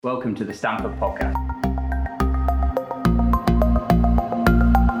Welcome to the Stamford podcast.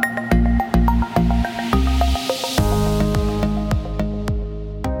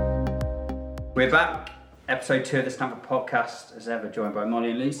 We're back, episode 2 of the Stamford podcast, as ever, joined by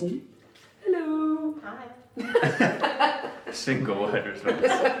Molly and Lucy. Hello. Hi. Single word response.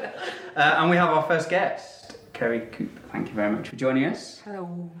 And we have our first guest, Kerry Coupe. Thank you very much for joining us.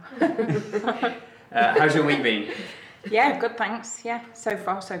 Hello. How's your week been? Yeah, good, thanks. Yeah, so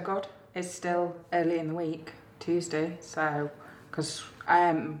far so good. It's still early in the week, Tuesday, so because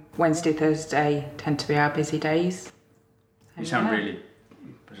Wednesday, Thursday tend to be our busy days. You sound really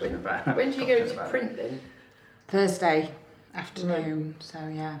passionate about it. When do you go to print then? Thursday afternoon, so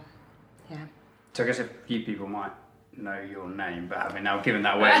yeah. So I guess a few people might know your name, but having now given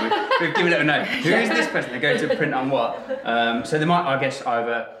that away, we've given it a name. Who is this person? They go to print on what? So they might, I guess,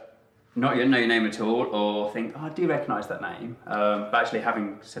 either not know your name at all or think, oh, I do recognise that name. But actually,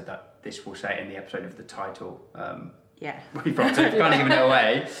 having said that, this will say in the episode of the title. Yeah. We've kind of given it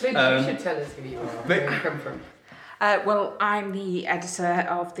away. Maybe you should tell us who you are, where you come from. Well, I'm the editor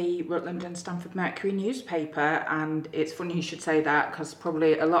of the Rutland and Stamford Mercury newspaper, and it's funny you should say that because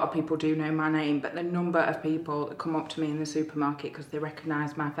probably a lot of people do know my name, but the number of people that come up to me in the supermarket because they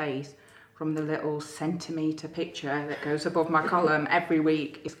recognise my face from the little centimetre picture that goes above my column every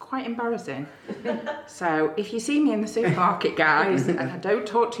week is quite embarrassing. So if you see me in the supermarket, guys, and I don't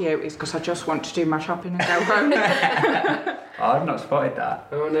talk to you, it's because I just want to do my shopping and go home. I've not spotted that.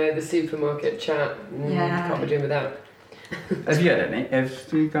 Oh no, the supermarket chat. Yeah. Can't be doing without. Have you had any?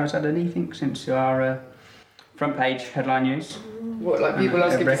 Have you guys had anything since our front page headline news? What, like people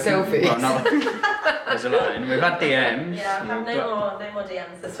asking for selfies? Well, no, there's a lot. We've had DMs. Yeah, I've had no more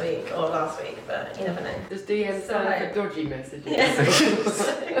DMs this week or last week, but you never know. Does DM stand for dodgy messages?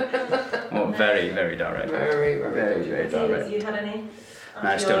 Well, very, very direct. Very direct. Have you had any?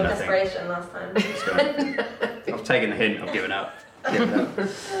 No, still nothing. Desperation last time. I've taken the hint. I've given up.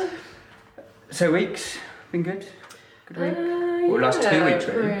 So weeks been good. Good week. Well, last 2 weeks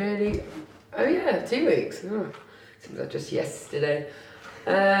really. Oh yeah, 2 weeks. Oh, seems like just yesterday.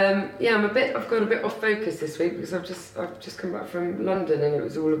 I've gone a bit off focus this week because I've just come back from London and it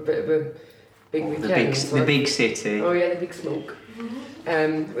was all a bit of a big weekend. The big city. Oh yeah, the big smoke.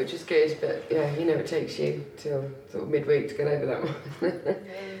 Which is good, but yeah, it takes you till sort of midweek to get over that one.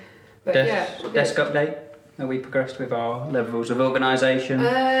 But desk update. Are we progressed with our levels of organisation?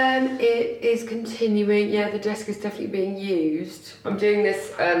 It is continuing. Yeah, the desk is definitely being used. I'm doing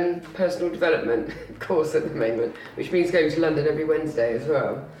this personal development course at the moment, which means going to London every Wednesday as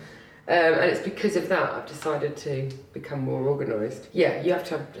well. And it's because of that I've decided to become more organised. Yeah, you have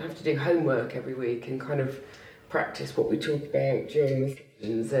to do homework every week and kind of practice what we talk about during the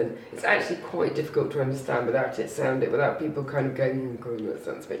sessions, and it's actually quite difficult to understand without people kind of going, God, that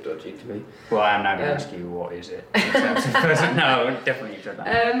sounds a bit dodgy to me. Well, I am now going to ask you, what is it? No, definitely you said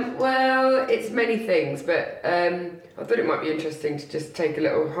that. Well, it's many things, but I thought it might be interesting to just take a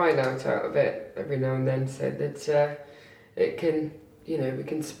little highlight out of it every now and then so that it can, we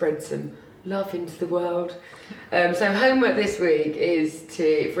can spread some love into the world. So homework this week is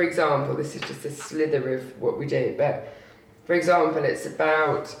to, for example, this is just a slither of what we do, but for example, it's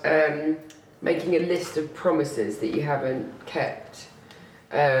about making a list of promises that you haven't kept,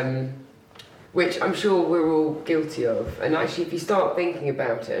 which I'm sure we're all guilty of. And actually, if you start thinking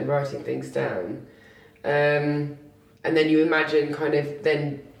about it and writing things down, and then you imagine kind of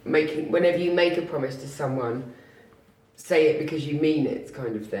then whenever you make a promise to someone, say it because you mean it,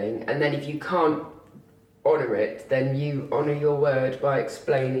 kind of thing. And then if you can't honour it, then you honour your word by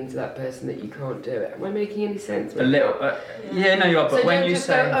explaining to that person that you can't do it. Am I making any sense? A little. Yeah, no, you are. But so when you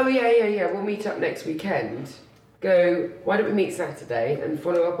say, go, oh yeah, we'll meet up next weekend. Go, why don't we meet Saturday and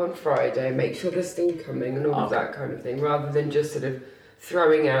follow up on Friday? Make sure they're still coming and all of that kind of thing, rather than just sort of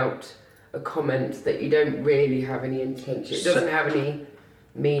throwing out a comment that you don't really have any intention. It doesn't have any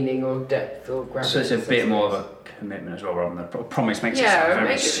meaning or depth or gravity. So it's a bit more of a commitment as well, rather than a promise makes it sound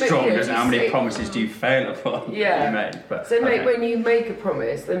very strong, doesn't it? How many promises do you fail upon? Yeah. You make? But, when you make a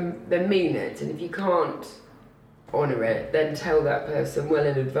promise, then mean it, and if you can't honour it, then tell that person well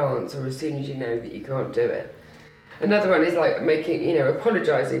in advance or as soon as you know that you can't do it. Another one is like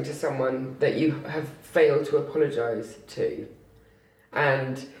apologising to someone that you have failed to apologise to.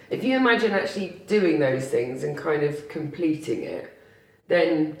 And if you imagine actually doing those things and kind of completing it,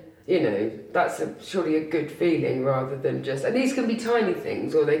 then, that's surely a good feeling rather than just... And these can be tiny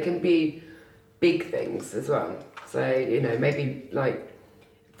things or they can be big things as well. So, maybe like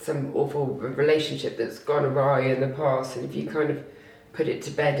some awful relationship that's gone awry in the past, and if you kind of put it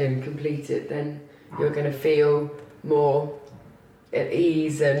to bed and complete it, then you're going to feel more at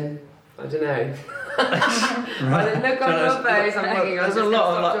ease and I don't know. By the look on your face, I'm thinking there's a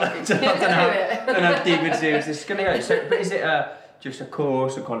lot. I don't know how deep into this is going to go. So, but is it just a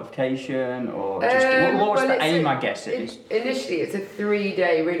course, a qualification, or just what's the aim? I guess it is. Initially, it's a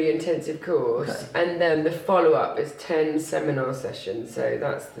 3-day really intensive course, and then the follow-up is 10 seminar sessions. So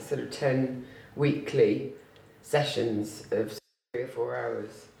that's the sort of 10 weekly sessions of 3 or 4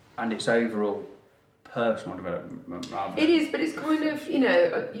 hours. And it's overall personal development rather. It is, but it's kind of, you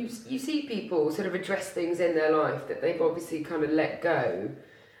know, you see people sort of address things in their life that they've obviously kind of let go,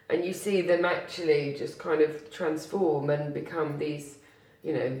 and you see them actually just kind of transform and become these,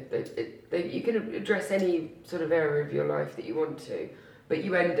 you know, you can address any sort of area of your life that you want to, but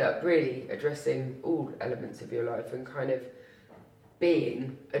you end up really addressing all elements of your life and kind of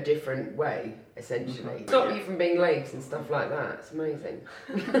being a different way, essentially. Stop you from being late and stuff like that. It's amazing.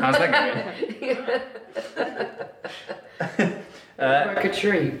 How's that going? Like a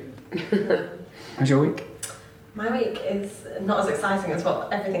tree. How's your week? My week is not as exciting as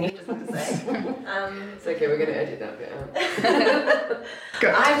what everything you just had to say. It's okay, we're going to edit that bit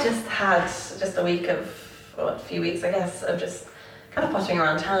out. I've just had a week of, or a few weeks I guess, of just kind of potting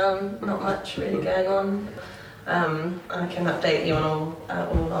around town, not much really going on. I can update you on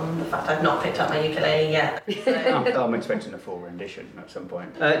all on the fact I've not picked up my ukulele yet. So. I'm expecting a full rendition at some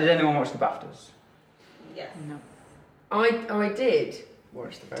point. Did anyone watch the BAFTAs? Yes. No. I did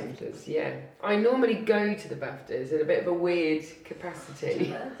watch the BAFTAs, yeah. I normally go to the BAFTAs in a bit of a weird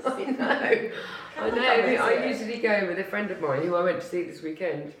capacity. I know. I usually go with a friend of mine who I went to see this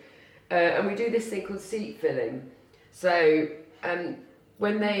weekend, and we do this thing called seat filling. So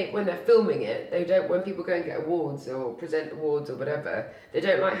when they're filming it, when people go and get awards or present awards or whatever, they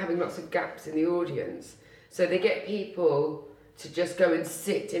don't like having lots of gaps in the audience. So they get people to just go and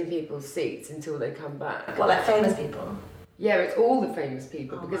sit in people's seats until they come back. Well, like famous people? Yeah, it's all the famous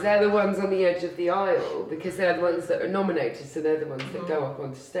people because they're the ones on the edge of the aisle, because they're the ones that are nominated, so they're the ones that go up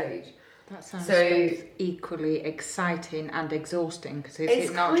onto stage. That sounds both equally exciting and exhausting, because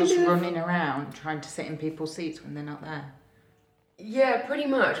it's not just running around trying to sit in people's seats when they're not there. Yeah, pretty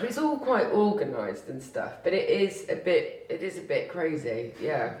much. But it's all quite organised and stuff. But it is a bit crazy.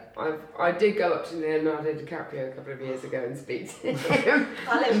 Yeah, I did go up to Leonardo DiCaprio a couple of years ago and speak to him.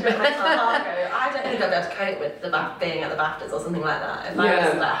 I live in Chicago. I don't think I'd be able to cope with being at the BAFTAs or something like that. If I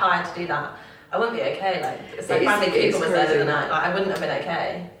was like hired to do that, I wouldn't be okay. Like it's like Bradley Cooper was there the other night. Like I wouldn't have been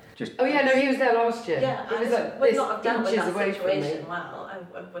okay. Oh yeah, no, he was there last year. Yeah, he was like would not have dealt with that away situation well.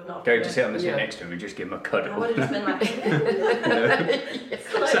 I would not. Go to sit on the seat next to him and just give him a cuddle. I would have just been like.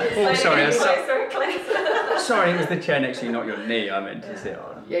 Sorry, it was the chair next to you, not your knee. I meant to sit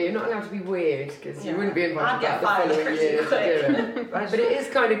on. Yeah, you're not allowed to be weird because you wouldn't be invited back the following year to do it. But it is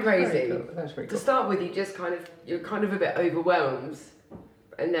kind of crazy. Cool. That's very cool. To start with, you're kind of a bit overwhelmed,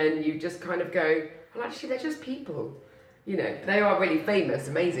 and then you just kind of go, well, actually, they're just people. You know, they are really famous,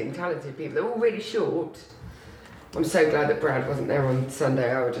 amazing, talented people. They're all really short. I'm so glad that Brad wasn't there on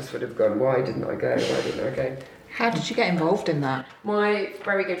Sunday. I just would have gone, why didn't I go? How did you get involved in that? My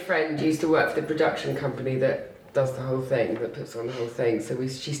very good friend used to work for the production company that does the whole thing, that puts on the whole thing. So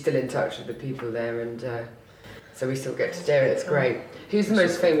she's still in touch with the people there, and so we still get to do it. It's great. Who's the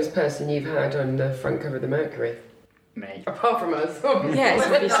most famous person you've had on the front cover of the Mercury? Me. Apart from us, obviously. Yeah, it's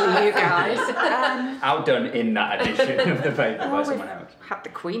obviously you guys. Outdone in that edition of the paper by someone else. Had the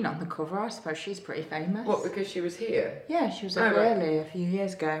Queen on the cover. I suppose she's pretty famous. What, because she was here? Yeah, she was at Burley a few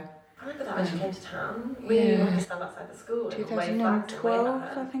years ago. I remember that when she came to town. We used to stand outside the school.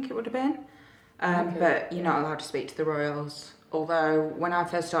 2012, I think it would have been. But you're not allowed to speak to the royals. Although when I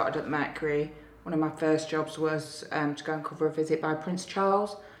first started at the Mercury, one of my first jobs was to go and cover a visit by Prince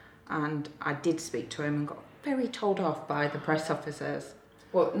Charles, and I did speak to him and got very told off by the press officers.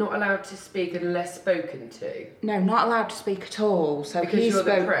 What, not allowed to speak unless spoken to? No, not allowed to speak at all. So because you're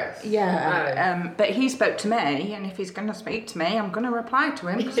the press? Yeah, but he spoke to me, and if he's going to speak to me, I'm going to reply to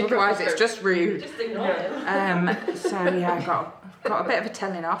him, because otherwise it's just rude. Just ignore him. So yeah, I got a bit of a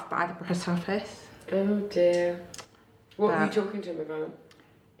telling off by the press office. Oh dear. What were you talking to him about?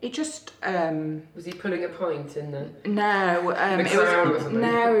 He just was he pulling a pint in the? No,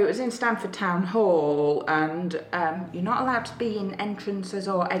 it was in Stamford Town Hall, and you're not allowed to be in entrances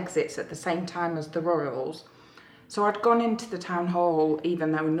or exits at the same time as the royals. So I'd gone into the town hall,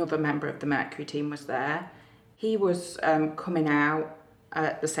 even though another member of the Mercury team was there. He was coming out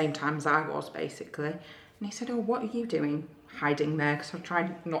at the same time as I was, basically, and he said, "Oh, what are you doing hiding there?" Because I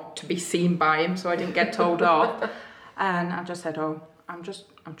tried not to be seen by him, so I didn't get told off. And I just said, "Oh, I'm just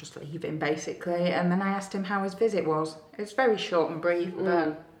leaving," basically. And then I asked him how his visit was. It was very short and brief,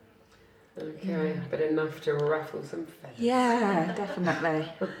 but Okay, but enough to raffle some feathers. Yeah, definitely.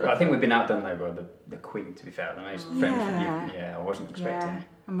 But I think we've been outdone though by the Queen, to be fair. The most famous. Yeah, I wasn't expecting. Yeah,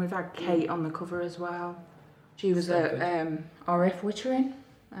 and we've had Kate on the cover as well. She was at RF Wittering.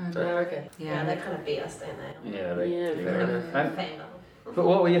 Okay. Yeah, they kind of beat us, don't they? Yeah, fair enough. Fame level. But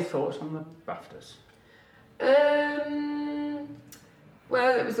what were your thoughts on the BAFTAs?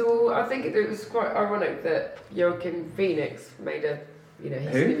 Well, it was all. I think it was quite ironic that Joachim Phoenix made a.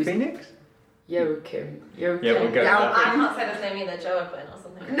 Who? Phoenix? Joachim. Yeah, we'll go. I can't say the same either, Joaquin or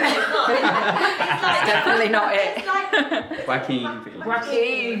something. No. It's not. It's definitely not it. It's like Joaquin Phoenix.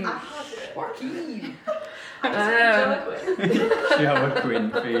 Joaquin. I can't do it. Joaquin. Joaquin. Joaquin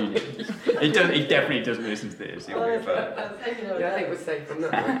Phoenix. He definitely doesn't listen to this. He'll be fine. I think we're safe on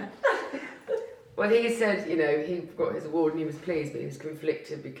that one. Well, he said, he got his award and he was pleased, but he was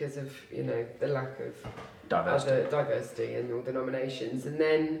conflicted because of, the lack of diversity and all the nominations. And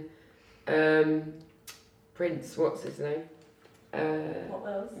then Prince, what's his name?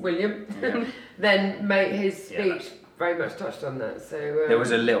 William. Yeah. Then made his speech very much touched on that. So there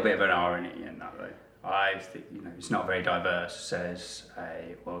was a little bit of an irony in that, though. I think, it's not very diverse, says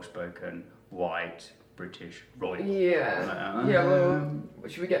a well-spoken, white, British royal. Yeah. Well,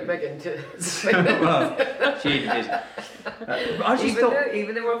 should we get Meghan to well, she is. I just thought...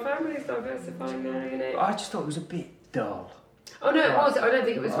 Even the royal family is diversifying now, I just thought it was a bit dull. Oh no, it was. I don't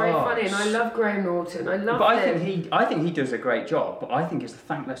think it was very funny, and I love Graham Norton. I love him. I think he does a great job, but I think it's a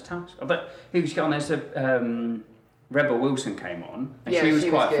thankless task. But he was on there, Rebel Wilson came on, and she was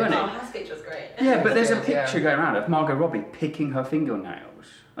quite funny. Oh, her speech was great. Yeah, but there's a picture going around of Margot Robbie picking her fingernails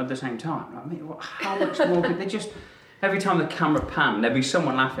at the same time. I mean, how much more could they just... Every time the camera panned, there'd be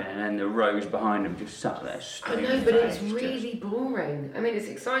someone laughing, and then the rows behind them just sat there. I know, but it's really boring. I mean, it's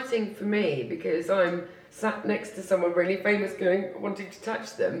exciting for me because I'm sat next to someone really famous wanting to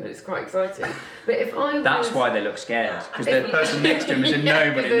touch them, and it's quite exciting. But if I That's why they look scared, because the person next to them is a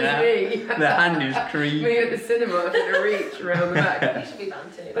nobody now. Their hand is creepy. Me at the cinema having to reach around the back. You should be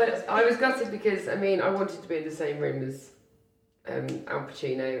banned too. But I was gutted because, I wanted to be in the same room as Al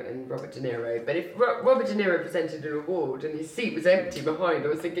Pacino and Robert De Niro. But if Robert De Niro presented an award and his seat was empty behind, I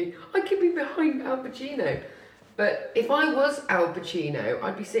was thinking, I could be behind Al Pacino. But if I was Al Pacino,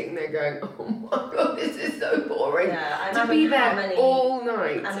 I'd be sitting there going, oh my god, this is so boring. Yeah, to be there all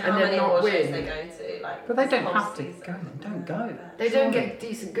night and then not win. They go to, but they don't have to go. Don't go. They don't get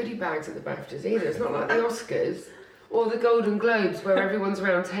decent goodie bags at the BAFTAs either. It's not like the Oscars or the Golden Globes where everyone's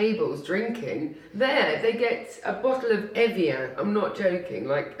around tables drinking. There, they get a bottle of Evian. I'm not joking.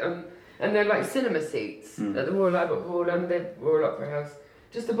 And they're like cinema seats at the Royal Albert Hall and the Royal Opera House.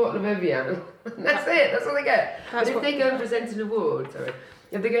 Just a bottle of Evian. That's it. That's all they get. But if they go and present an award,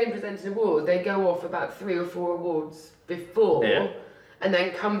 if they go and present an award, they go off about 3 or 4 awards before, and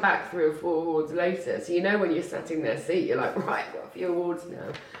then come back 3 or 4 awards later. So when you're sat in their seat, you're like, right, I've got a few awards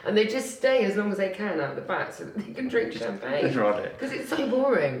now, and they just stay as long as they can out the back so that they can drink champagne. Because it's so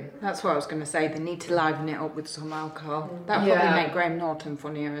boring. That's what I was going to say. They need to liven it up with some alcohol. That'll probably make Graham Norton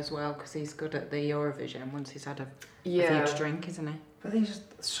funnier as well, because he's good at the Eurovision once he's had a few to drink, isn't he? But they're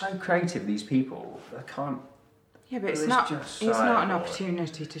just so creative, these people. They can't... Yeah, but it's not an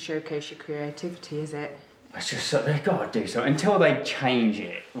opportunity to showcase your creativity, is it? It's just they've got to do something until they change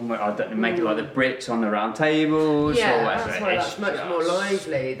it. Make it like the Brits on the round tables. Yeah, or whatever. That's why that's much more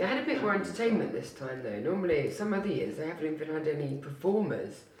lively. They had a bit more entertainment this time though. Normally, some other years they haven't even had any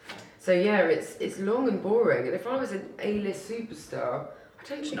performers. So it's long and boring. And if I was an A-list superstar, I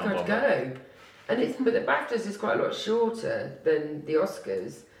don't think I'd go. But the BAFTAs is quite a lot shorter than the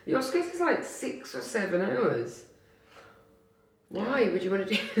Oscars. The Oscars is like 6 or 7 hours. Why would you want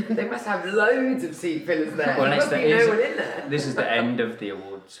to do? They must have loads of seat fillers there. Well, there must be no one in there. This is the end of the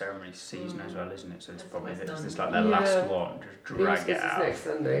award ceremony season as well, isn't it? So it's probably like their last one. Just drag it out. It's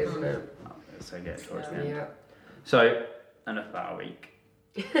next Sunday, isn't it? So get towards the end. Yeah. So enough about a week.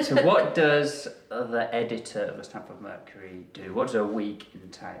 So what does the editor of the Stamford Mercury do? What does a week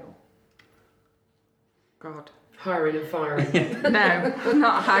entail? God. Hiring and firing. No,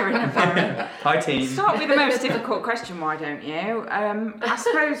 not hiring and firing. Hi team. Start with the most difficult question, why don't you? I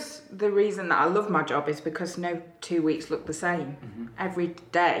suppose the reason that I love my job is because no 2 weeks look the same. Mm-hmm. Every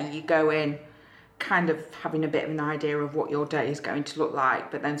day you go in kind of having a bit of an idea of what your day is going to look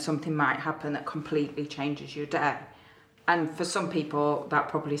like, but then something might happen that completely changes your day. And for some people that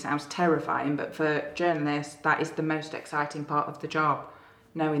probably sounds terrifying, but for journalists that is the most exciting part of the job,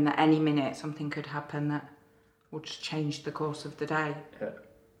 knowing that any minute something could happen that will just change the course of the day. Yeah.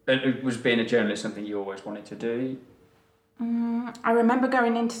 And was being a journalist something you always wanted to do? I remember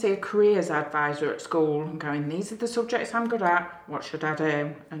going in to see a careers advisor at school and going, these are the subjects I'm good at, what should I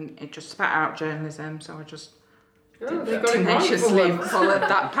do? And it just spat out journalism, so I just tenaciously followed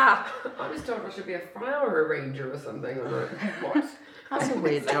that path. I was told I should be a flower arranger or something. I'm like, what? That's a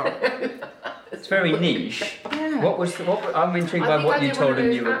weird job. It's very niche. Yeah. I'm intrigued by what you told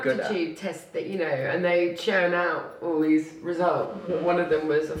them you were good at. Aptitude tests that, and they churn out all these results. One of them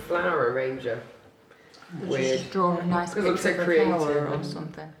was a flower arranger. Weird. Just draw a nice picture so of a creative flower or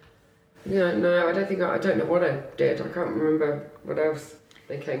something. Yeah, no, I don't know what I did. I can't remember what else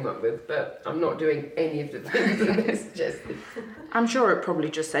they came up with, but I'm not doing any of the things that they suggested. I'm sure it probably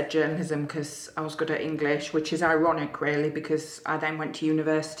just said journalism because I was good at English, which is ironic really, because I then went to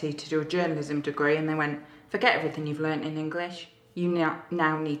university to do a journalism degree and they went, forget everything you've learnt in English, you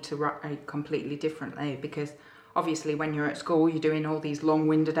now need to write completely differently, because obviously when you're at school you're doing all these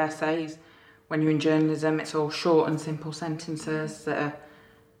long-winded essays. When you're in journalism it's all short and simple sentences that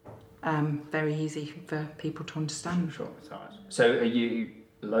are very easy for people to understand. Sure. So are you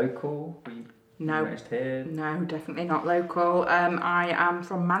local? Were you No. raised here? No, definitely not local. I am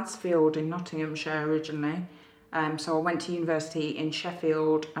from Mansfield in Nottinghamshire originally. So I went to university in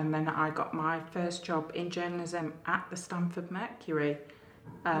Sheffield and then I got my first job in journalism at the Stamford Mercury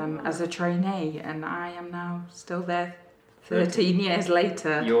as a trainee, and I am now still there 13 years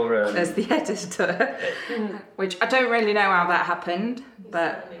later You're as the editor, which I don't really know how that happened,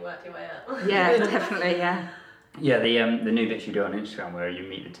 but certainly worked your way up. yeah, definitely, yeah. Yeah, the new bits you do on Instagram where you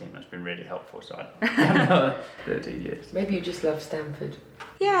meet the team, that's been really helpful. So I 13 years. Maybe you just love Stamford.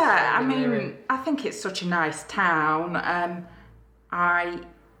 Yeah, I mean, I think it's such a nice town. I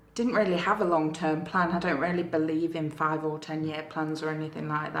didn't really have a long-term plan. I don't really believe in 5 or 10 year plans or anything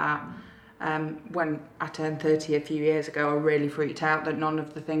like that. When I turned 30 a few years ago, I really freaked out that none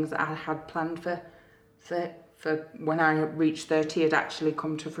of the things that I had planned for when I reached 30 had actually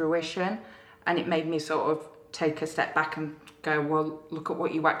come to fruition. And it made me sort of take a step back and go, well, look at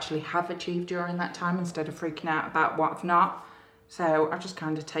what you actually have achieved during that time instead of freaking out about what I've not. So I just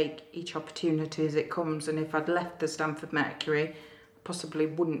kind of take each opportunity as it comes, and if I'd left the Stamford Mercury, I possibly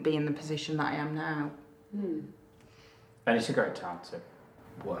wouldn't be in the position that I am now. And it's a great town to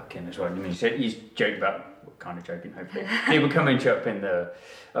work in as well. I mean, you joked about, kind of joking, hopefully, people coming up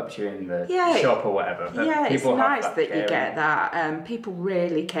to you in the shop or whatever. But yeah, it's people nice that you get that. People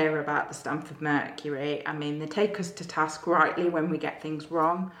really care about the Stamford Mercury. I mean, they take us to task rightly when we get things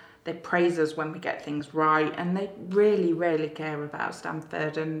wrong. They praise us when we get things right, and they really, really care about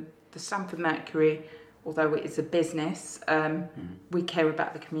Stamford. And the Stamford Mercury, although it is a business, we care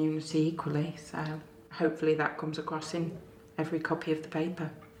about the community equally. So hopefully that comes across in every copy of the paper.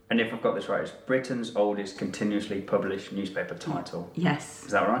 And if I've got this right, it's Britain's oldest continuously published newspaper title. Yes.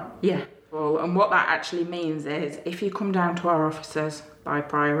 Is that right? Yeah. Well, and what that actually means is if you come down to our offices by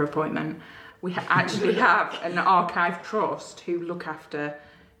prior appointment, we actually have an archive trust who look after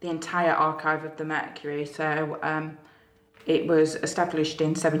the entire archive of the Mercury. So it was established in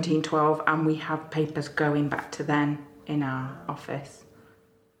 1712 and we have papers going back to then in our office.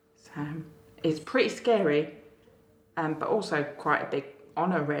 So it's pretty scary, but also quite a big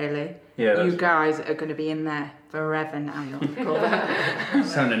honour really. Yeah, you guys are going to be in there forever now.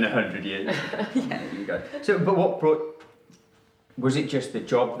 Sound in 100 years. Yeah, you go. So, but what brought? Was it just the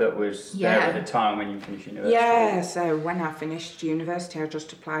job that was there at the time when you finished university? Yeah, so when I finished university, I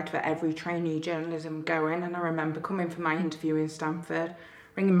just applied for every trainee journalism going, and I remember coming for my interview in Stamford,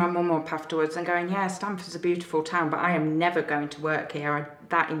 ringing my mum up afterwards and going, yeah, Stamford's a beautiful town, but I am never going to work here.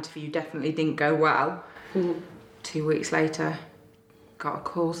 That interview definitely didn't go well. 2 weeks later, got a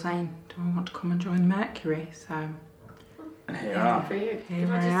call saying, do I want to come and join the Mercury? So, and here I am. For you. Here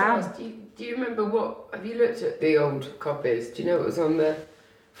Can I I just am. ask, do you remember have you looked at the old copies? Do you know what was on the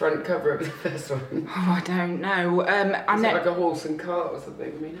front cover of the first one? Oh, I don't know. Was it like a horse and cart or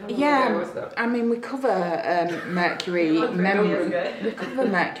something? I mean, how long ago was that? I mean, we cover Mercury memories. We cover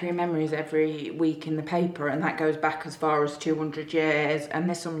Mercury memories every week in the paper, and that goes back as far as 200 years. And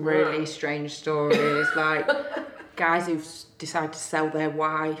there's some really strange stories, like guys who've decided to sell their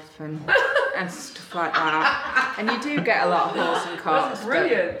wife and stuff like that. And you do get a lot of horse and cart That's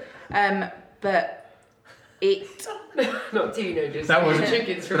brilliant. But it. Not teenagers. That wasn't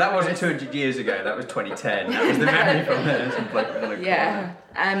chickens. But that wasn't 200 years ago. That was 2010. That was the memory from there. Some bloke on a Yeah.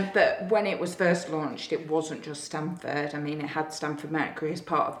 But when it was first launched, it wasn't just Stamford. I mean, it had Stamford Mercury as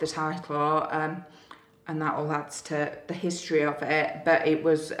part of the title, and that all adds to the history of it. But it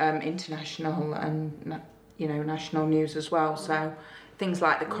was international and national news as well. So things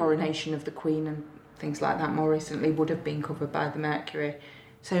like the coronation of the Queen and things like that more recently would have been covered by the Mercury.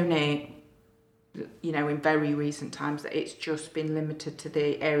 It's only you know, in very recent times, that it's just been limited to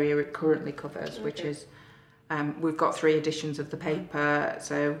the area it currently covers, which is, we've got 3 editions of the paper.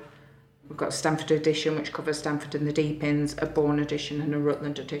 So we've got a Stamford edition, which covers Stamford and the Deepins, a Bourne edition and a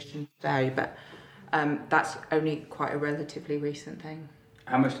Rutland edition today, but that's only quite a relatively recent thing.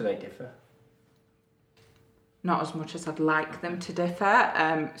 How much do they differ? Not as much as I'd like them to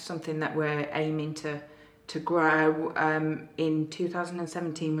differ. Something that we're aiming to grow. In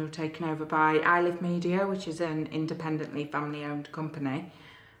 2017, we were taken over by iLive Media, which is an independently family-owned company.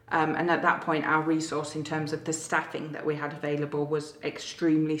 And at that point, our resource in terms of the staffing that we had available was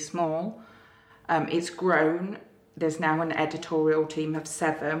extremely small. It's grown. There's now an editorial team of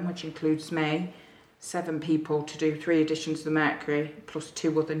 7, which includes me, 7 people to do 3 editions of the Mercury, plus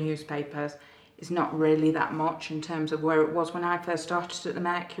 2 other newspapers. Is not really that much in terms of where it was when I first started at the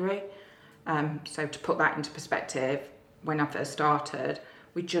Mercury. So to put that into perspective, when I first started,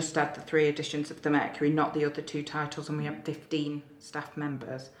 we just had the 3 editions of the Mercury, not the other 2 titles, and we had 15 staff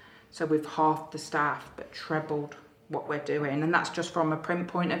members. So we've halved the staff, but trebled what we're doing, and that's just from a print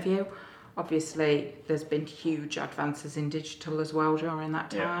point of view. Obviously, there's been huge advances in digital as well during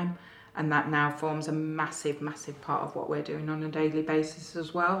that time, and that now forms a massive, massive part of what we're doing on a daily basis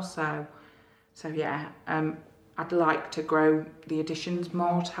as well. So yeah, I'd like to grow the editions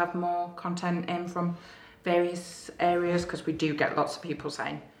more, to have more content in from various areas, because we do get lots of people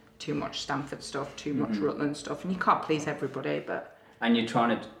saying too much Stamford stuff, too much Rutland stuff, and you can't please everybody. But And you're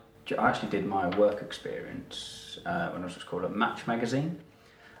trying to... I actually did my work experience when I was at school at Match magazine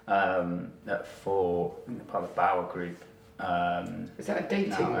for I think the part of the Bauer Group. Is that a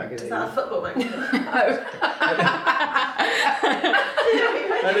dating magazine? Is that a football magazine?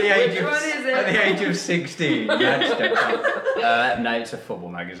 At the age of 16, no, it's a football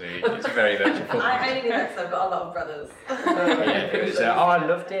magazine. It's very much a football magazine. I only knew that because I've got a lot of brothers. It was, I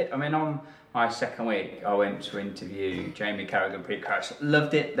loved it. I mean, on my second week, I went to interview Jamie Carragher, Pete Crash.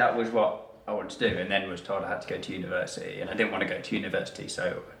 Loved it. That was what I wanted to do, and then was told I had to go to university, and I didn't want to go to university,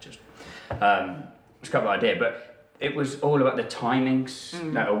 so I just it was kind of an idea. But it was all about the timings.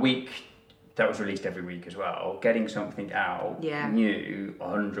 A week that was released every week as well. Getting something out new,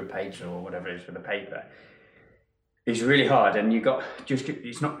 100 pages or whatever it is for the paper, is really hard. And you got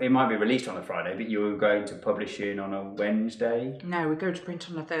it might be released on a Friday, but you're going to publish it on a Wednesday. No, we go to print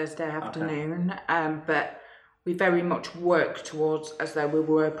on a Thursday afternoon. But we very much work towards as though we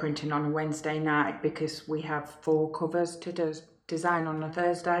were printing on a Wednesday night, because we have 4 covers to design on a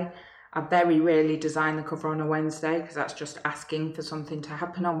Thursday. I very rarely design the cover on a Wednesday, because that's just asking for something to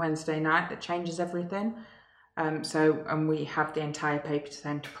happen on Wednesday night that changes everything. And we have the entire paper to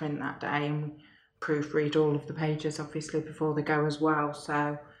send to print that day, and we proofread all of the pages obviously before they go as well.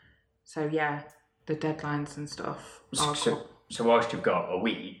 So yeah, the deadlines and stuff are so whilst you've got a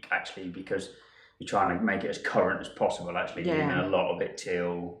week, actually, because you're trying to make it as current as possible, actually, you're doing a lot of it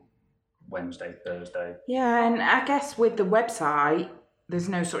till Wednesday, Thursday. Yeah, and I guess with the website, there's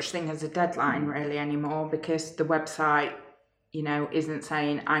no such thing as a deadline really anymore, because the website, you know, isn't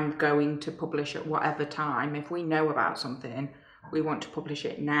saying I'm going to publish at whatever time. If we know about something, we want to publish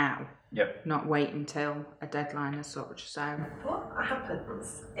it now. Yep. Not wait until a dedeadline as such. So what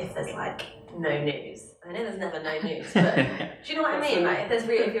happens if there's like no news? I know there's never no news, but do you know what I mean? Like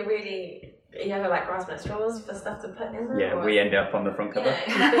if you ever like grasping at straws for stuff to put in there? Yeah, we end up on the front cover.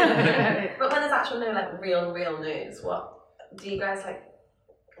 You know? But when there's actual no like real news, what do you guys like?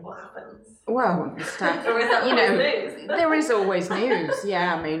 What happens? Well, stuff, Or is that you know, news? there is always news.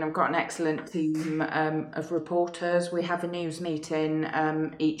 Yeah, I mean, I've got an excellent team of reporters. We have a news meeting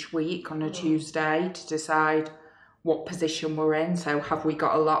each week on a Tuesday to decide what position we're in. So have we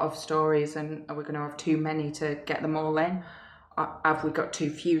got a lot of stories, and are we going to have too many to get them all in? Have we got too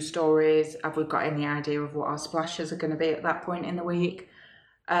few stories? Have we got any idea of what our splashes are going to be at that point in the week?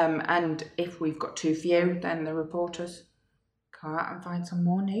 And if we've got too few, then the reporters go out and find some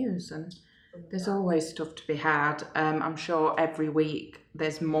more news, and there's always stuff to be had. I'm sure every week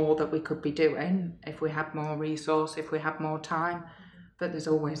there's more that we could be doing if we had more resource, if we had more time, but there's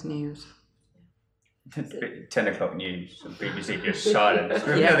always news. 10 o'clock news and BBC just silent.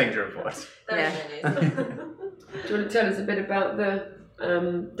 There's nothing to report. There is no news. Do you want to tell us a bit about the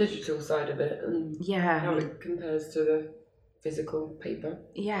digital side of it and how it compares to the physical paper?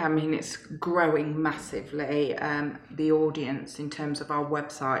 Yeah, I mean, it's growing massively. The audience in terms of our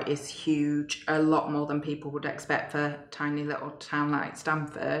website is huge, a lot more than people would expect for a tiny little town like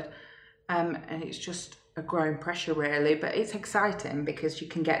Stamford. And it's just a growing pressure really, but it's exciting because you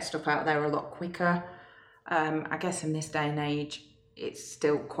can get stuff out there a lot quicker. I guess in this day and age, it's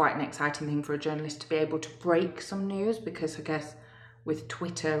still quite an exciting thing for a journalist to be able to break some news, because I guess with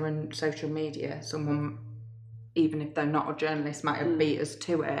Twitter and social media, someone, even if they're not a journalist, might have beat us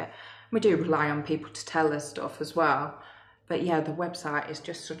to it. We do rely on people to tell us stuff as well. But yeah, the website is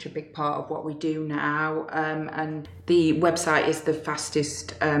just such a big part of what we do now. And the website is the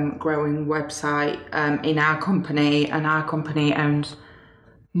fastest growing website in our company. And our company owns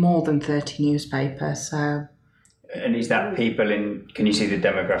more than 30 newspapers. So. And is that people in, can you see the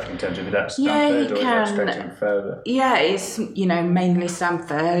demographic in terms of that Stamford, Yeah, you or is that stretching further? Yeah, it's, mainly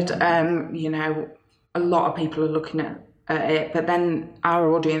Stamford. A lot of people are looking at it, but then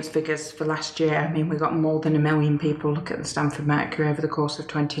our audience figures for last year, we got more than 1 million people look at the Stamford Mercury over the course of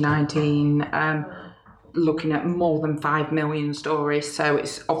 2019, looking at more than 5 million stories. So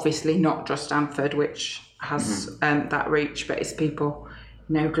it's obviously not just Stamford which has that reach, but it's people,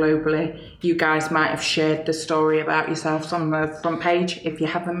 globally. You guys might have shared the story about yourselves on the front page. If you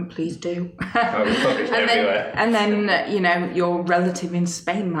haven't, please do. Oh, we publish everywhere. And then, your relative in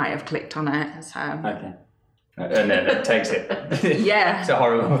Spain might have clicked on it. So. Okay. And then it takes it. Yeah. It's a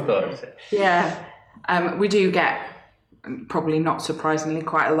horrible thought, is it? Yeah. We do get, probably not surprisingly,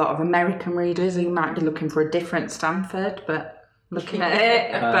 quite a lot of American readers who might be looking for a different Stamford, but looking at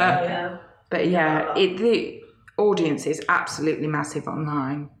it. But the audience is absolutely massive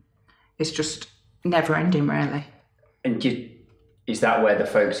online. It's just never ending, really. And is that where the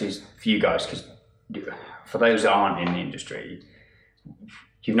focus is for you guys? Because for those that aren't in the industry,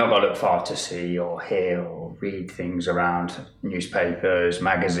 you've not got to look far to see or hear or read things around newspapers,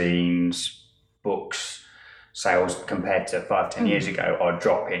 magazines, books. Sales compared to 5-10 years ago are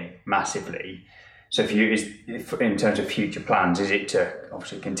dropping massively. So if in terms of future plans, is it to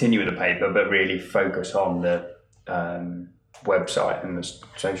obviously continue with the paper but really focus on the website and the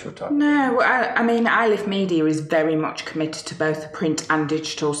social type? No, iLift Media is very much committed to both the print and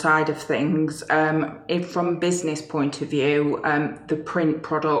digital side of things. From a business point of view, the print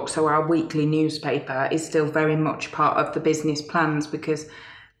product, so our weekly newspaper, is still very much part of the business plans because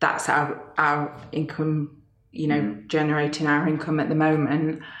that's our income, generating our income at the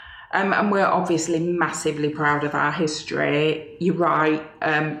moment. And we're obviously massively proud of our history. You're right,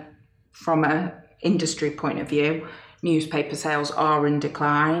 from a industry point of view, newspaper sales are in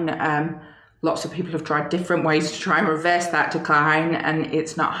decline. Lots of people have tried different ways to try and reverse that decline, and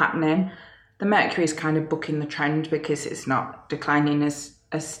it's not happening. The Mercury is kind of bucking the trend because it's not declining as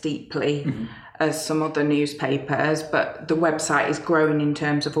steeply as some other newspapers, but the website is growing in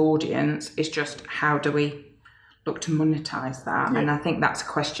terms of audience. It's just, how do we look to monetize that? And I think that's a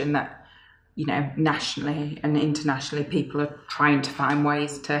question that, nationally and internationally, people are trying to find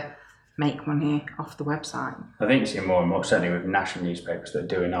ways to make money off the website. I think you see more and more, certainly with national newspapers, that are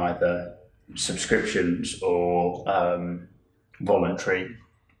doing either subscriptions or voluntary.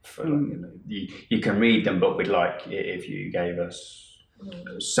 You can read them, but we'd like it if you gave us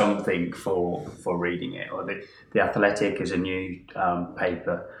something for reading it. Or the Athletic is a new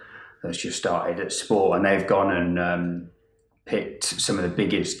paper that's just started at Sport, and they've gone and picked some of the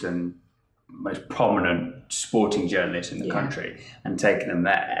biggest and most prominent sporting journalists in the country and taken them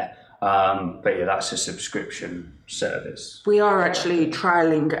there. But that's a subscription service. We are actually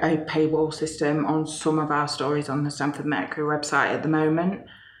trialling a paywall system on some of our stories on the Stamford Mercury website at the moment.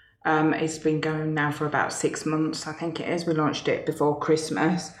 It's been going now for about 6 months, I think it is. We launched it before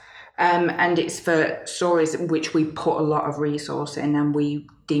Christmas. And it's for stories which we put a lot of resource in and we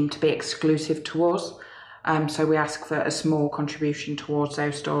deem to be exclusive to us. So we ask for a small contribution towards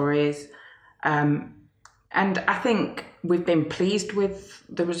those stories. And I think we've been pleased with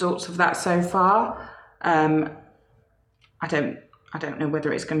the results of that so far. I don't know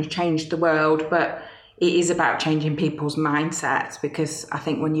whether it's going to change the world, but it is about changing people's mindsets, because I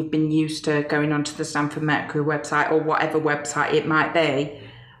think when you've been used to going onto the Stamford Mercury website or whatever website it might be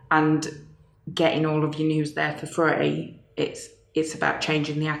and getting all of your news there for free, it's about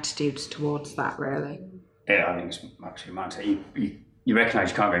changing the attitudes towards that, really. Yeah, I think it's actually mindset. You recognise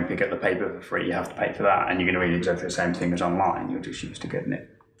you can't go and pick up the paper for free, you have to pay for that, and you're going to read exactly the same thing as online, you're just used to getting it.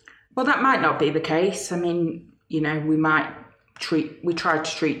 Well, that might not be the case. We try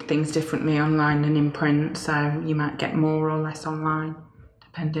to treat things differently online and in print, so you might get more or less online,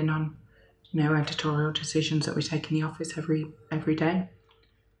 depending on, editorial decisions that we take in the office every day.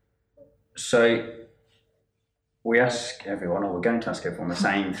 So we ask everyone, or we're going to ask everyone, the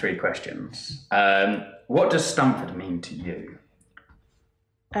same 3 questions. What does Stamford mean to you?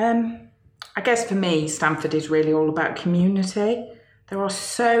 I guess for me, Stamford is really all about community. There are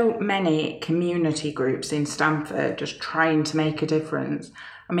so many community groups in Stamford just trying to make a difference.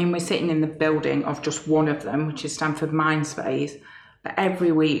 We're sitting in the building of just one of them, which is Stamford Mindspace, But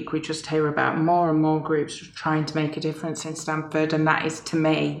every week we just hear about more and more groups just trying to make a difference in Stamford, and that is, to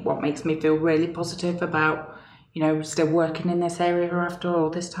me, what makes me feel really positive about, still working in this area after all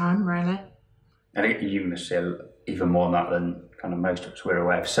this time, really. I think you must feel even more on that than kind of most of us. We're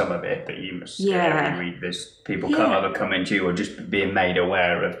aware of some of it, but you must read this. People either coming to you or just being made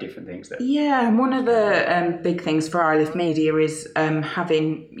aware of different things. And one of the big things for iLift Media is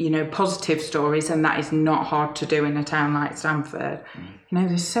having, positive stories, and that is not hard to do in a town like Stamford.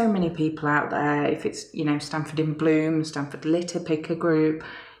 There's so many people out there. If it's, Stamford in Bloom, Stamford Litter Picker Group,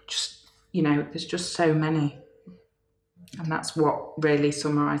 just, there's just so many. And that's what really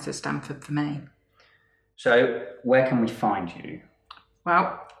summarises Stamford for me. So, where can we find you?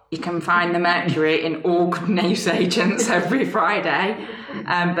 Well, you can find the Mercury in all good news agents every Friday,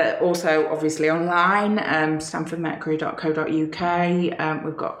 but also obviously online, stamfordmercury.co.uk.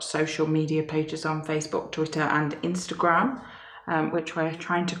 We've got social media pages on Facebook, Twitter and Instagram, which we're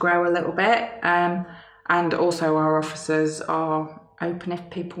trying to grow a little bit. And also our offices are open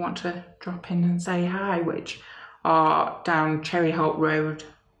if people want to drop in and say hi, which are down Cherry Holt Road,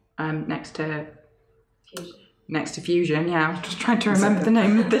 next to Fusion. Yeah, I was just trying to remember the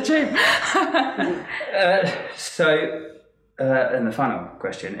name of the gym. And the final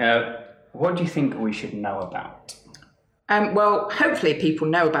question, what do you think we should know about? Well, hopefully people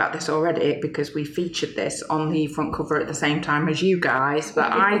know about this already because we featured this on the front cover at the same time as you guys,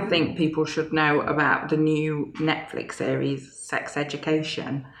 but I think people should know about the new Netflix series, Sex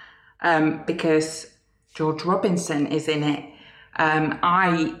Education, because George Robinson is in it.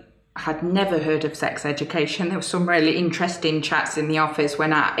 I had never heard of Sex Education. There were some really interesting chats in the office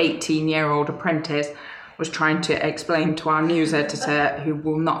when our 18-year-old apprentice was trying to explain to our news editor, who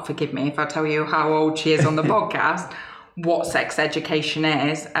will not forgive me if I tell you how old she is on the podcast, what Sex Education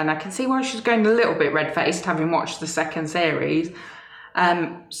is. And I can see why she's going a little bit red-faced having watched the second series.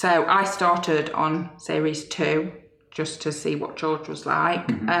 So I started on series 2 just to see what George was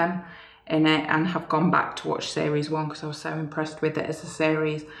like. In it, and have gone back to watch series 1 because I was so impressed with it as a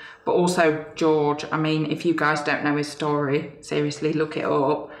series. But also George, I mean, if you guys don't know his story, seriously look it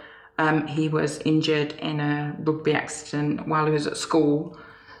up. He was injured in a rugby accident while he was at school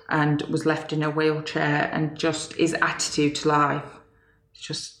and was left in a wheelchair, and just his attitude to life, it's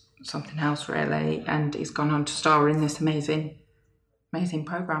just something else really. And he's gone on to star in this amazing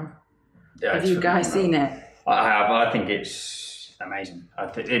programme. Yeah, have you guys seen it? I have. I think it's amazing.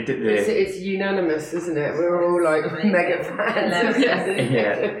 It's unanimous, isn't it? We're all like mega fans.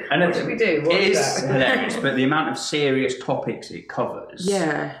 And what should we do? It is hilarious, but the amount of serious topics it covers.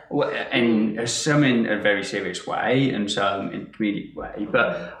 And some in a very serious way, and some in a comedic way.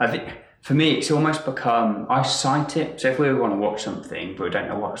 But I think for me, it's almost become, I cite it. So if we want to watch something, but we don't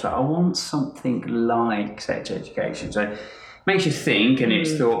know what, it's like, I want something like Sex Education. So makes you think, and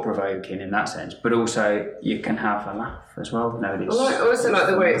it's thought-provoking in that sense, but also you can have a laugh as well. I also like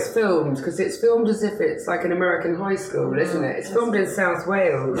the way it's filmed, because it's filmed as if it's like an American high school, isn't it? It's filmed in South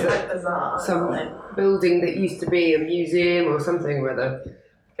Wales, some building that used to be a museum or something or other,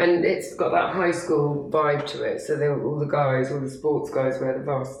 and it's got that high school vibe to it. So all the sports guys wear the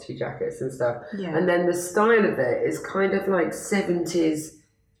varsity jackets and stuff, and then the style of it is kind of like 70s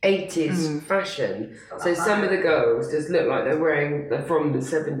 80s fashion. So some of the girls just look like they're from the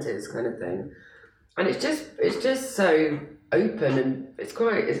 70s kind of thing. And it's just so open, and it's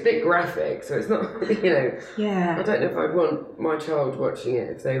a bit graphic, so it's not, I don't know if I'd want my child watching it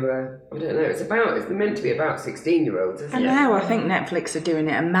if they were, I don't know, it's meant to be about 16-year-olds, isn't it? I know, I think Netflix are doing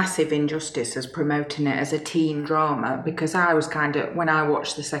it a massive injustice as promoting it as a teen drama, because I was when I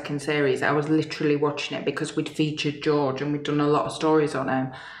watched the second series, I was literally watching it because we'd featured George and we'd done a lot of stories on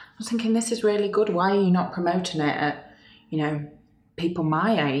him. I was thinking, this is really good, why are you not promoting it at, people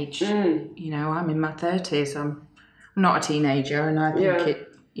my age? I'm in my 30s, I'm not a teenager, and I think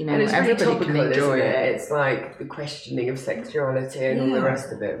and it's everybody really topical, can enjoy isn't it. It's like the questioning of sexuality and all the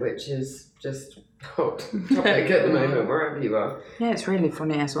rest of it, which is just hot topic at the moment, wherever you are. Yeah, it's really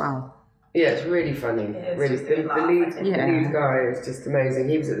funny as well. Yeah, it's really funny. The lead guy is just amazing.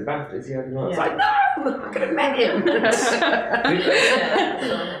 He was at the BAFTAs the other night. I was like, no, I could have met him.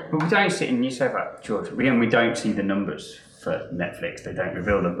 But we don't see, and you say about George, we don't see the numbers for Netflix, they don't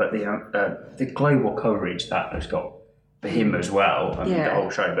reveal them, but the global coverage that has got for him as well, the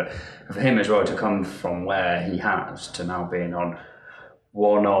whole show, but for him as well to come from where he has to now being on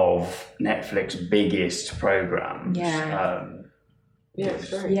one of Netflix's biggest programmes.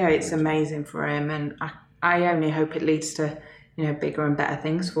 It's amazing for him, and I only hope it leads to bigger and better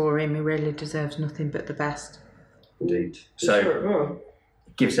things for him. He really deserves nothing but the best. Indeed. So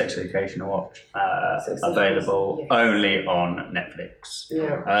give Sex Education a watch. Sex Available Education, yes. only on Netflix.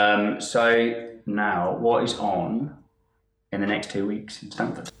 Yeah. So now, what is on in the next 2 weeks in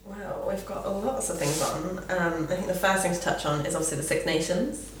Stamford? Well, we've got lots of things on. I think the first thing to touch on is obviously the Six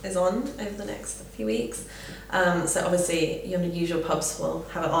Nations is on over the next few weeks. So obviously your usual pubs will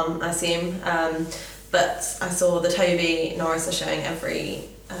have it on, I assume. But I saw the Toby Norris are showing every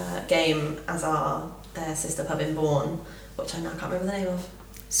game, as are their sister pub in Bourne, which I now can't remember the name of.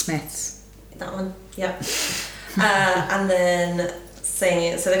 Smiths. That one, yeah. And then so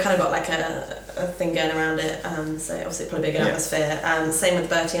they kind of got like a thing going around it, so obviously probably a good atmosphere. Same with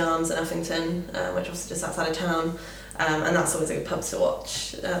Bertie Arms in Uffington, which was just outside of town, and that's always a good pub to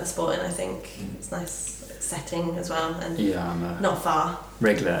watch the sport in. I think it's nice setting as well, and I'm not far.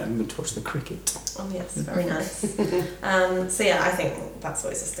 regular. I'm going to watch the cricket. Oh yes, very nice. So yeah, I think that's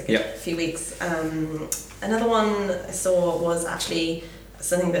always just a good few weeks. Another one I saw was actually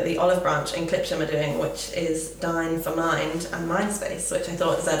something that the Olive Branch in Clipsham are doing, which is Dine for Mind and Mindspace, which I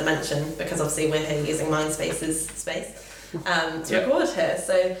thought deserved a mention because obviously we're here using Mindspace's space to record here.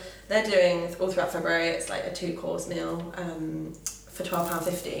 So they're doing all throughout February. It's like a 2-course meal for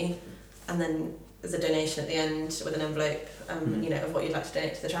 £12.50, and then there's a donation at the end with an envelope, you know, of what you'd like to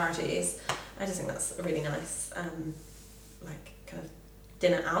donate to the charities. I just think that's a really nice, like kind of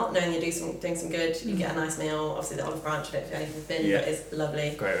dinner out, knowing you're doing some good. You get a nice meal. Obviously the Olive Branch, I don't know if you've been, but it's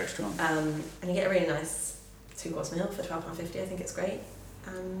lovely. Great restaurant. And you get a really nice 2-course meal for £12.50. I think it's great.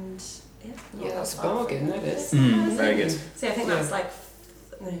 And that's a bargain, that is. Very good. So I think that's like,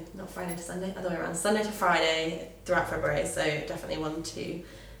 no, not Friday to Sunday, other way around. Sunday to Friday throughout February, so definitely one to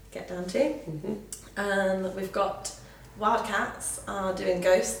get down to. We've got Wildcats are doing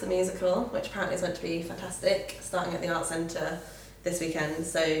Ghost, the musical, which apparently is meant to be fantastic, starting at the Arts Centre this weekend,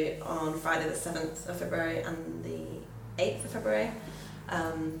 so on Friday the 7th of February and the 8th of February.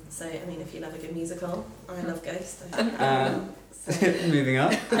 So, I mean, if you love a good musical, I love Ghost. So, moving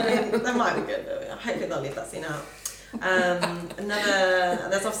on. I mean, that might be good, but hopefully they'll leave that scene out.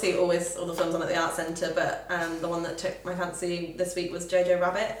 There's obviously always all the films on at the Arts Centre, but the one that took my fancy this week was Jojo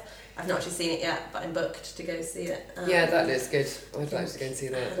Rabbit. I've not actually seen it yet, but I'm booked to go see it. That looks good. I'd like to go and see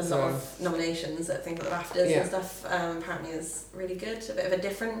that. There's a lot of nominations at things like the BAFTAs and stuff. Apparently is really good. A bit of a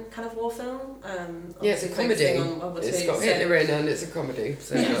different kind of war film. It's a comedy. It's got Hitler in and it's a comedy,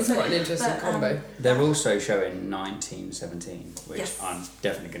 so that's quite an interesting combo. They're also showing 1917, which I'm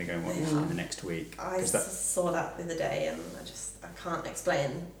definitely going to go and watch in the next week. I saw that the other day and I can't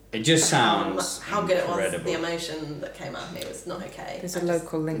explain. It just sounds how good incredible. It was. The emotion that came out of me was not okay. There's a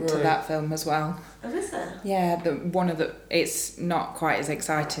local link to that film as well. Oh, is there? Yeah, it's not quite as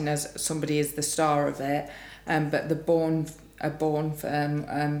exciting as Somebody Is the Star of it, but the Bourne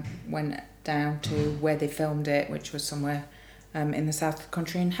firm went down to where they filmed it, which was somewhere in the south of the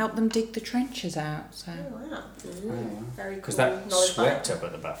country, and helped them dig the trenches out. So. Oh wow! Very cool. Because that swept up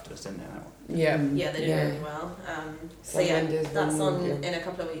at the BAFTAs, didn't it? That one? Yeah, they did really well. That's on in a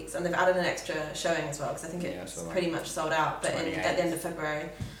couple of weeks, and they've added an extra showing as well because I think it's pretty much sold out. But at the end of February,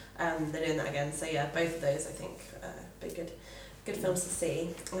 they're doing that again. So yeah, both of those I think be good films to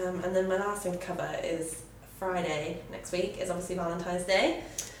see. And then my last thing to cover is Friday next week is obviously Valentine's Day.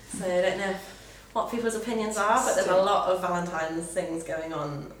 So I don't know what people's opinions are, but there's a lot of Valentine's things going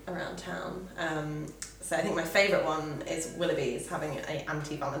on around town. So I think my favourite one is Willoughby's having an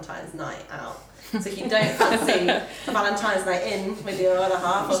anti-Valentine's night out. So if you don't fancy a Valentine's night in with your other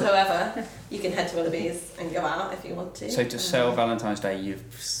half or whoever, you can head to Willoughby's and go out if you want to. So to sell Valentine's Day, you've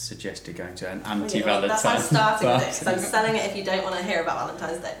suggested going to an anti-Valentine's. That's how I'm starting with it, because I'm selling it if you don't want to hear about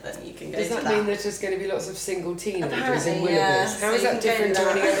Valentine's Day, then you can go to that. Does that mean there's just going to be lots of single teenagers in Willoughby's? Yeah. How is that different to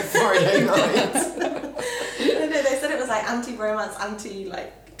any other Friday night? No, they said it was like anti-romance,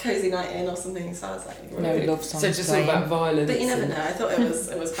 cozy night in or something, so I was like, no love songs. So just all about violence. But you never know. I thought it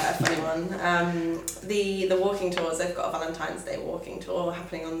was quite a funny one. The walking tours, they've got a Valentine's Day walking tour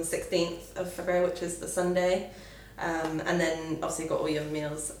happening on the 16th of February, which is the Sunday. And then obviously got all your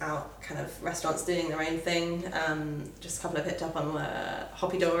meals out, kind of restaurants doing their own thing. Just a couple I picked up on were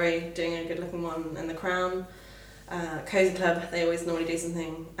Hoppy Dory doing a good looking one in the Crown. Cozy Club, they always normally do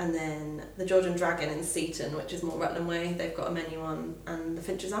something, and then the George and Dragon in Seaton, which is more Rutland way, they've got a menu on, and the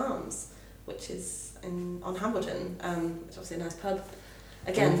Finch's Arms, which is on Hambledon, which is obviously a nice pub.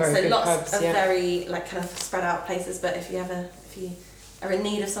 Again, so lots pubs, of very kind of spread out places, but if you are in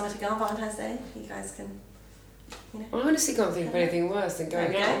need of somewhere to go on Valentine's Day, you guys can. I honestly can't think of anything worse than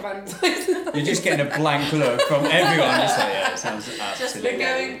going out on Valentine's Day. You're just getting a blank look from everyone. It sounds absolutely. We're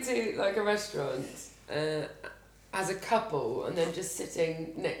going to a restaurant, as a couple and then just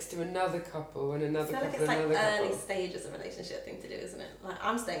sitting next to another couple and another I feel couple like it's and like another early couple. stages of relationship thing to do, isn't it? Like,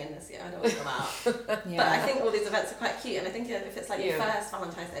 I'm staying in this year, I don't want to come out. Yeah. But I think all these events are quite cute, and I think if it's like your Yeah. first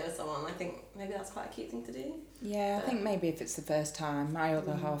Valentine's Day with someone, I think maybe that's quite a cute thing to do. Yeah, I think maybe if it's the first time. My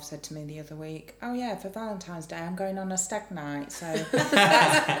other half said to me the other week, "Oh yeah, for Valentine's Day I'm going on a stag night, so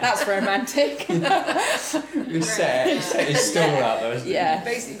that's romantic." You set his stall out there, isn't it? Yeah. You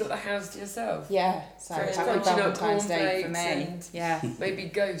basically got the house to yourself. Yeah, so So it's happy crunching up Valentine's Day for me. cornflakes and- Yeah. Maybe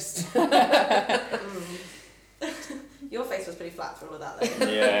ghost. Your face was pretty flat for all of that, though.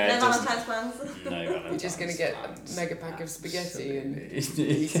 Yeah, No just- Valentine's plans? No Valentine's You're just going to get plans. a mega pack of spaghetti and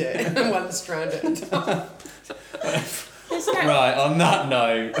Absolutely. eat it. One strand at a time. Right, on that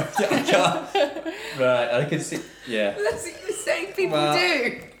note, right, I can see, yeah. That's what you're saying people Well,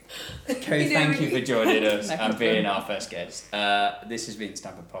 do. Kerry, You know, thank you really- for joining us No and being our first guest. This has been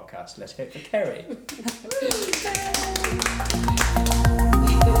Stamford Podcast. Let's hear it for Kerry.